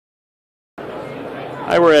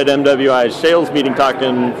Hi, we're at MWI's sales meeting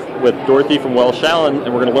talking with Dorothy from Welch Allyn,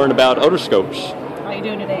 and we're going to learn about otoscopes. How are you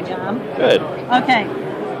doing today, John? Good. Okay,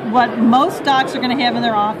 what most docs are going to have in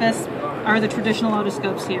their office are the traditional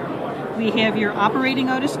otoscopes here. We have your operating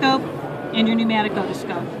otoscope and your pneumatic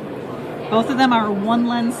otoscope. Both of them are a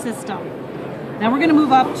one-lens system. Now we're going to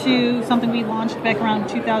move up to something we launched back around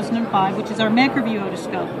 2005, which is our macro-view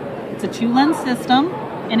otoscope. It's a two-lens system,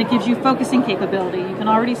 and it gives you focusing capability. You can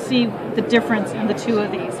already see the difference in the two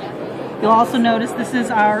of these. You'll also notice this is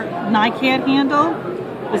our NiCad handle.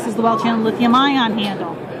 This is the Welch Allyn lithium-ion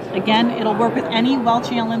handle. Again, it'll work with any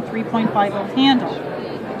Welch Allyn 3.5 volt handle.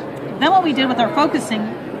 Then what we did with our focusing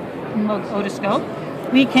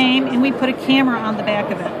otoscope, we came and we put a camera on the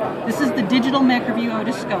back of it. This is the digital macro-view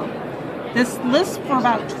otoscope. This lists for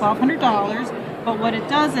about $1,200, but what it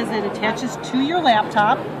does is it attaches to your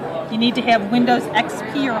laptop. You need to have Windows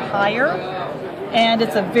XP or higher, and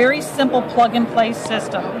it's a very simple plug-and-play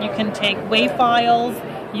system. You can take WAV files,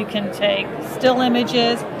 you can take still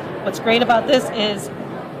images. What's great about this is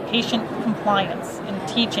patient compliance and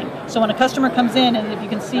teaching. So when a customer comes in, and if you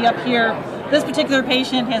can see up here, this particular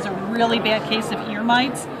patient has a really bad case of ear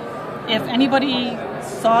mites. If anybody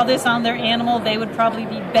saw this on their animal, they would probably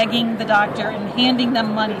be begging the doctor and handing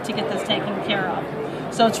them money to get this taken care of.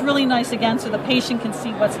 So it's really nice, again, so the patient can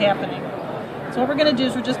see what's happening. So what we're going to do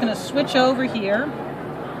is we're just going to switch over here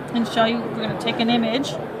and show you. We're going to take an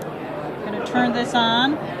image. We're going to turn this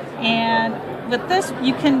on. And with this,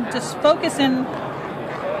 you can just focus in.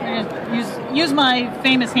 I'm going to use my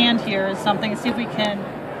famous hand here as something and see if we can.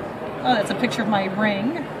 Oh, that's a picture of my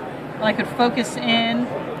ring. I could focus in,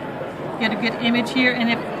 get a good image here. And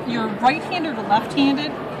if you're right-handed or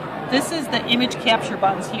left-handed, this is the image capture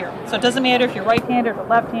buttons here. So it doesn't matter if you're right-handed or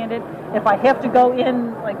left-handed. If I have to go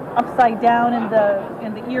in like upside down in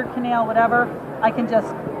the ear canal, whatever, I can just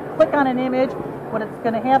click on an image. What it's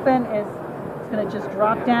going to happen is it's going to just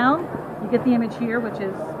drop down. You get the image here, which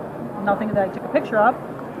is nothing that I took a picture of.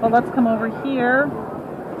 But let's come over here,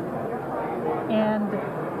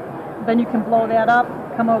 and then you can blow that up.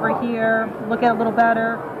 Come over here, look at it a little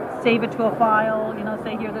better. Save it to a file,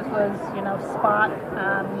 say here this was, spot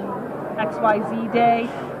XYZ day.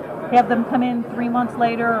 Have them come in 3 months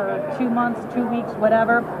later or 2 months, 2 weeks,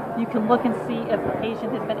 whatever. You can look and see if the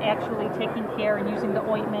patient has been actually taking care and using the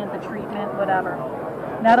ointment, the treatment, whatever.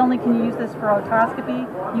 Not only can you use this for otoscopy,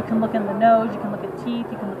 you can look in the nose, you can look at teeth,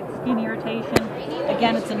 you can look at skin irritation.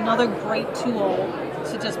 Again, it's another great tool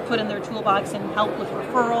to just put in their toolbox and help with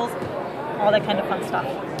referrals, all that kind of fun stuff.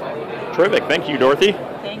 Terrific. Thank you, Dorothy.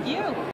 Thank you.